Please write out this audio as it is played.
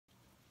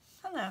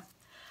Hello.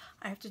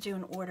 I have to do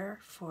an order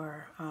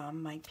for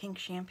my pink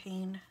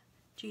champagne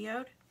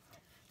geode,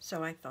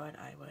 so I thought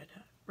I would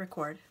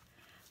record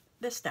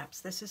the steps.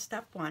 This is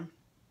step 1.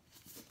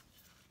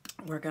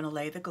 We're going to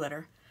lay the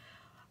glitter.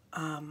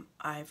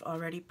 I've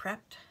already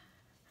prepped,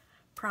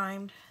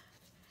 primed,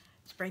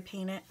 spray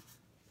painted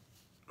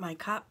my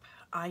cup.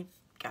 I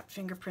got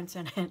fingerprints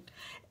in it.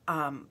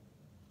 I'm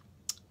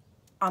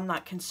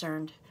not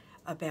concerned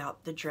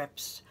about the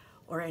drips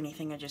or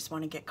anything. I just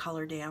want to get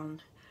color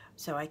down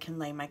so I can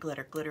lay my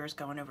glitter. Glitter is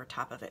going over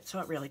top of it, so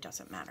it really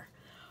doesn't matter.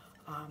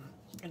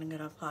 And I'm going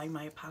to apply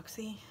my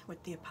epoxy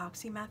with the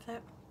epoxy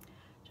method,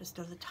 just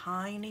a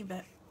tiny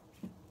bit,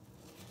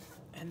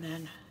 and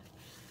then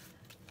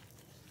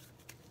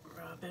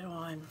rub it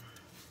on.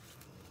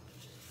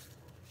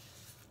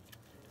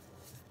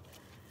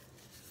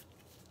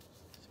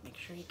 Just make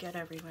sure you get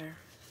everywhere.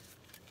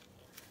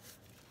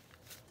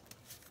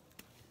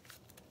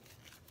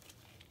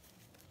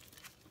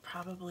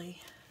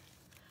 Probably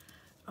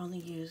only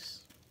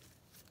use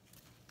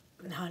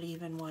not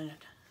even 1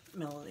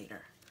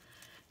 milliliter.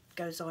 It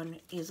goes on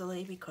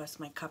easily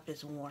because my cup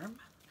is warm.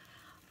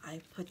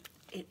 I put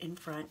it in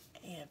front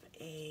of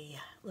a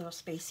little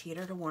space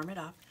heater to warm it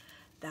up.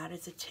 That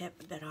is a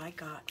tip that I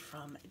got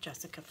from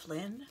Jessica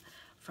Flynn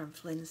from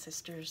Flynn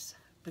Sisters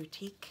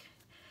Boutique,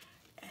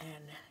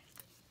 and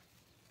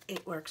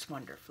it works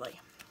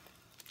wonderfully.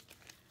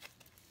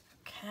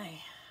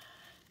 Okay,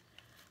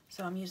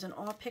 so I'm using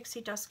all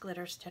Pixie Dust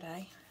glitters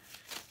today.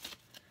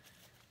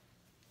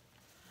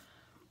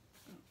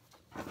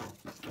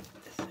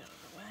 Get this out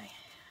of the way.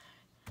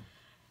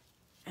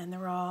 And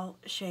they're all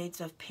shades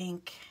of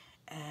pink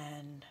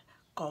and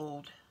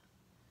gold.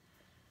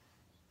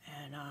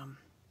 And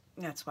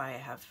that's why I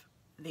have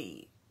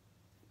the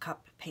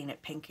cup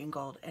painted pink and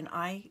gold. And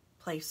I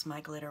place my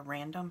glitter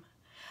random.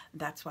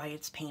 That's why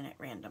it's painted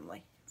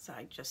randomly. So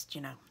I just,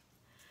 you know.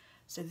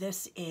 So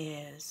this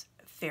is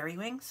Fairy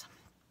Wings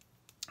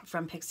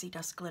from Pixie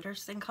Dust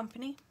Glitters and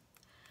Company.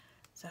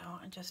 So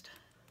I just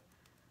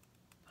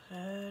put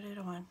it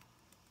on,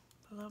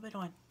 put a little bit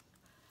on.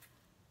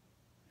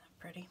 Not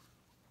pretty.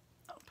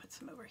 I'll put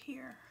some over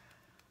here.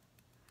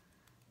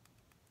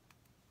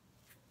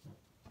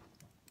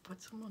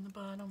 Put some on the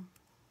bottom.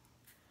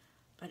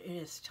 But it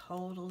is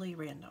totally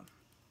random.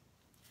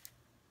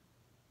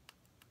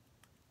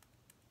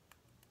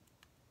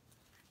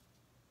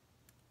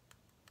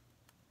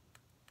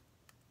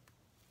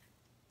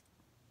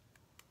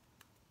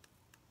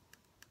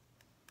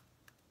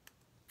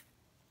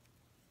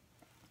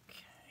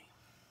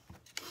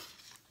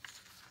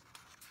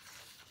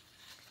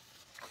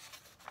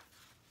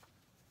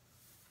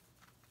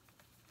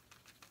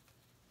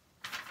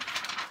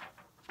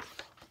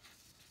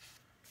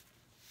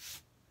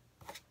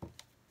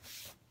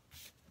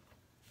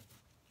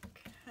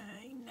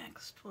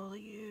 Next we'll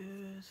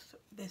use,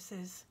 this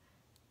is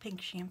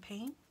Pink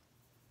Champagne,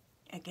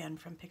 again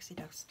from Pixie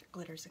Dust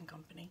Glitters and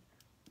Company.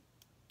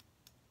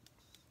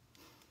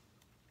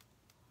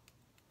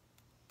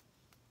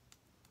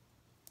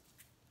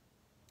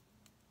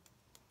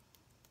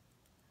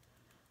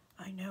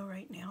 I know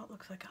right now it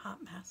looks like a hot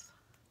mess,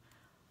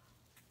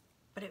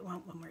 but it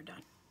won't when we're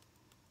done.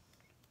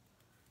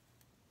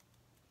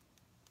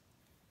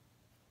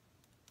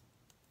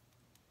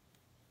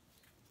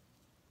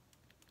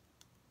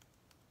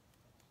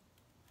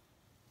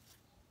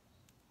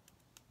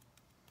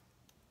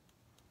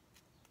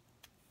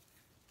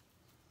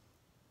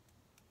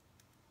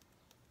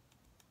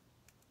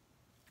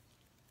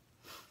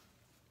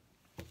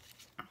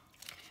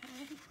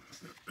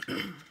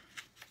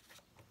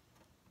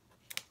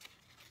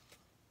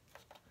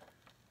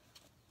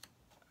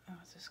 Oh,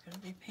 is this going to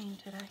be pain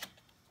today?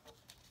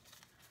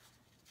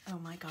 Oh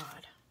my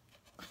God.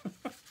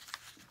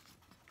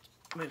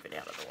 Move it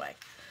out of the way.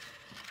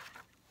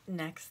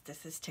 Next,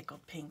 this is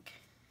Tickled Pink.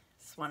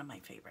 It's one of my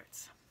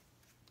favorites.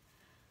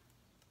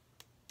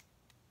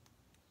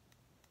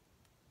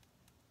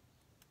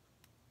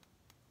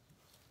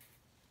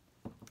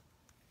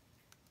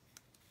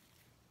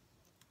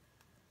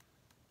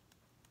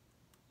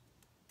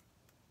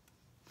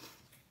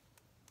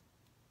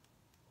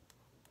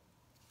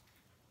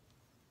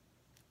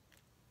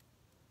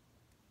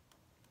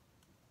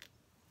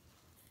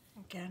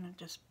 Again, I'm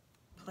just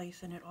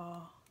placing it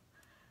all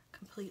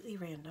completely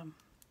random.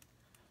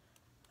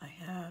 I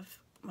have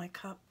my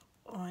cup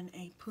on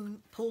a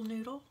pool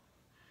noodle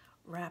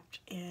wrapped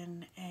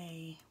in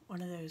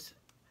one of those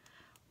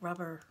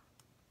rubber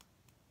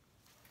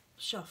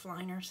shelf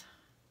liners.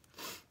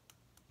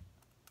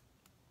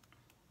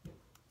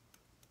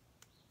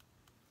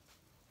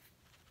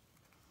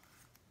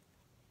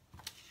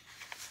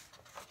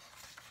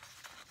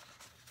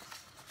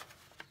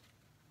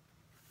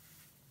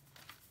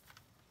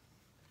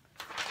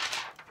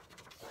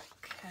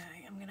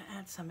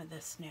 Some of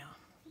this now.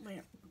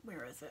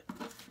 Where is it?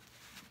 I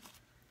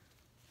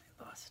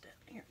lost it.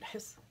 Here it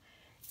is.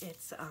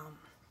 It's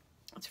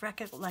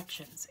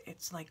Recollections.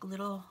 It's like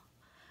little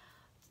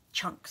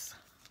chunks.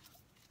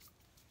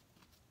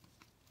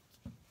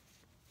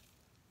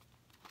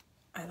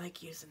 I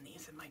like using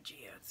these in my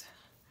geodes.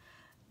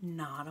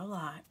 Not a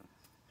lot,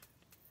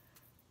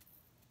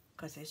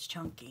 because it's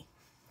chunky.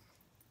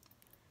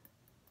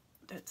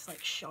 It's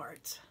like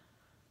shards.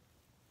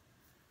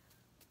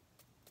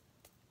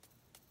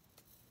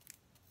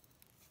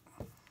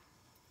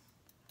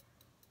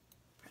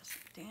 Press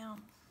it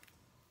down.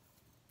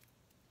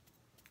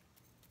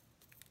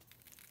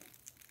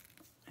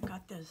 I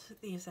got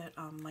these at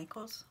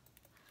Michael's.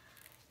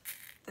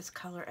 This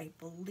color, I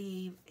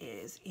believe,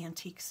 is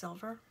antique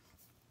silver.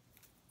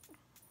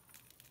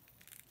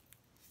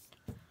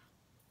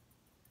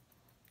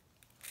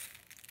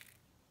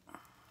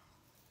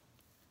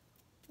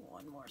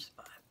 One more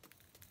spot.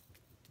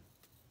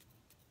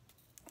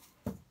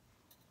 Okay,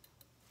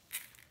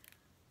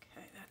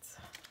 that's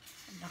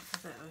enough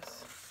of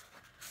those.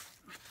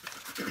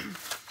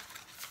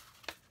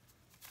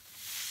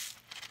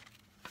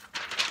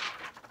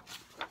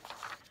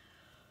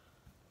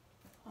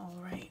 All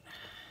right,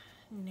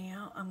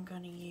 now I'm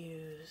going to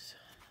use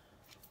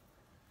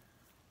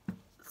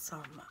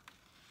some,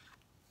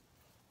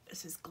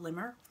 this is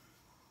Glimmer.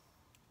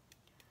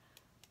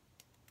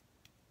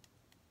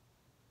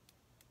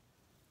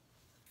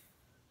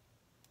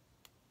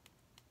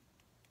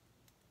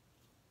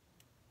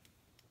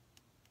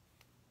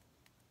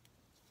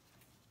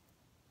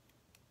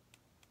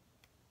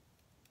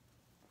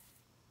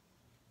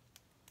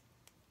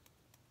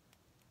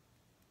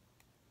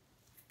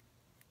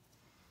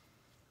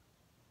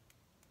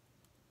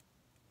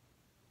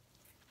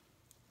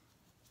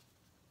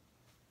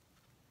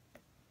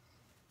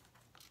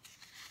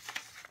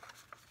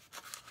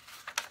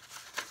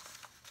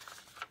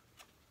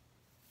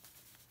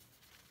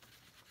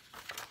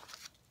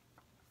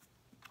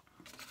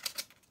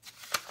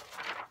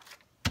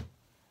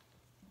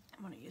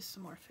 I'm going to use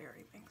some more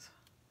fairy rings,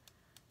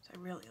 so I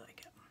really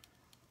like it.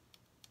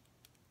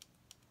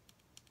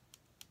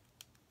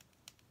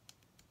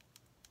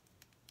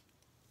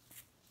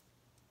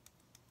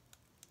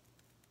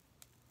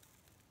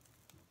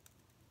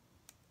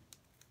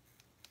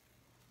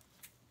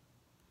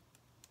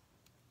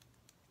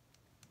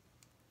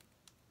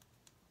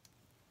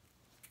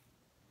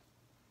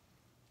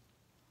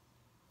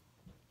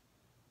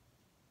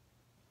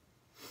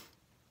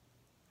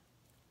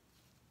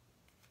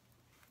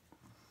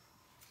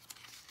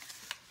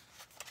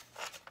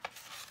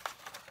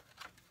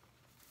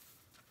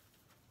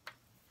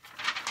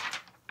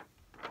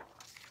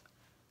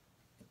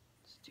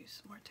 Do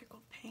some more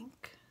Tickled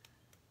pink.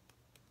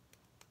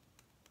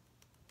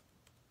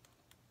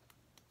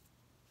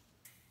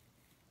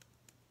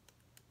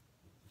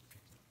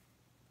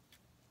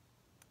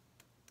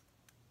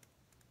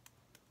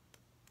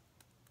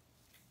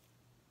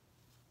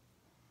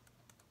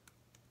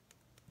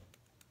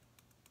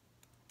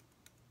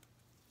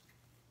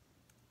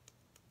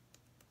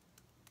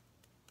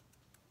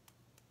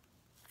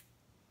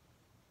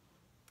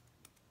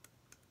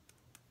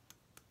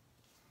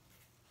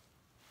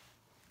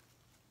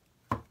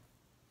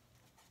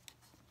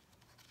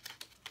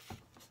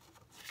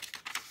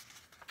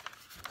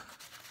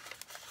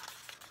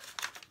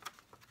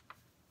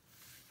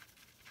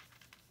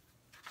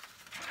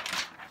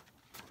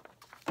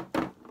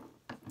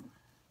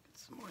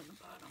 More in the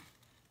bottom.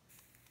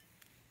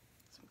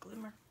 Some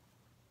Glimmer.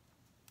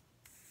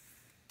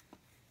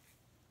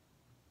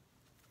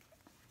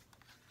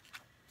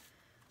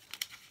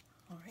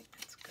 All right,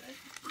 that's good.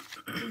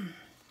 Okay.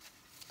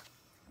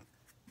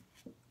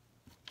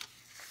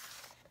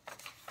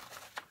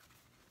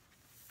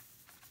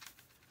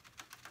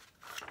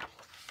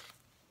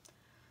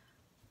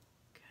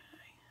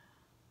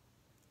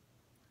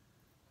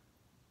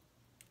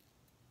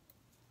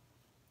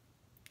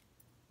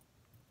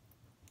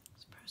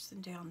 Just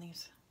pressing down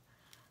these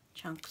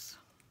chunks.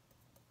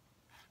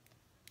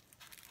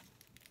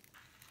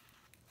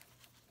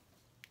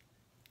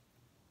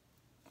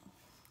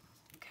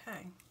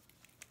 Okay,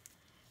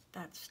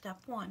 that's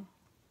step one.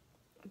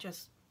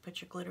 Just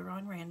put your glitter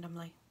on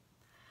randomly.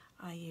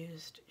 I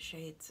used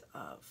shades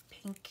of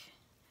pink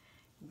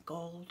and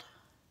gold.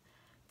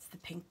 It's the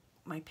pink,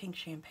 my pink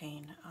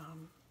champagne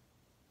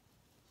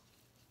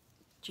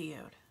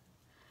geode.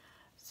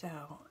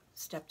 So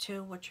step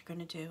two, what you're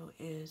going to do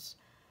is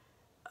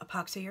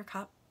epoxy your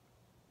cup.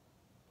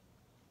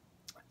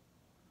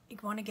 You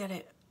want to get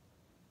it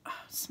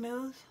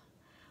smooth,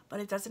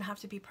 but it doesn't have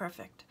to be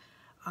perfect.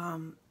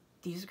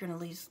 These are going to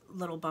leave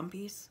little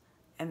bumpies,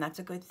 and that's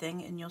a good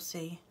thing, and you'll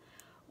see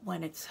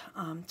when it's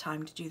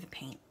time to do the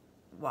paint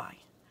why.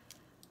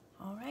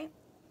 All right,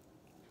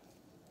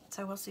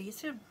 so we'll see you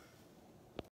soon.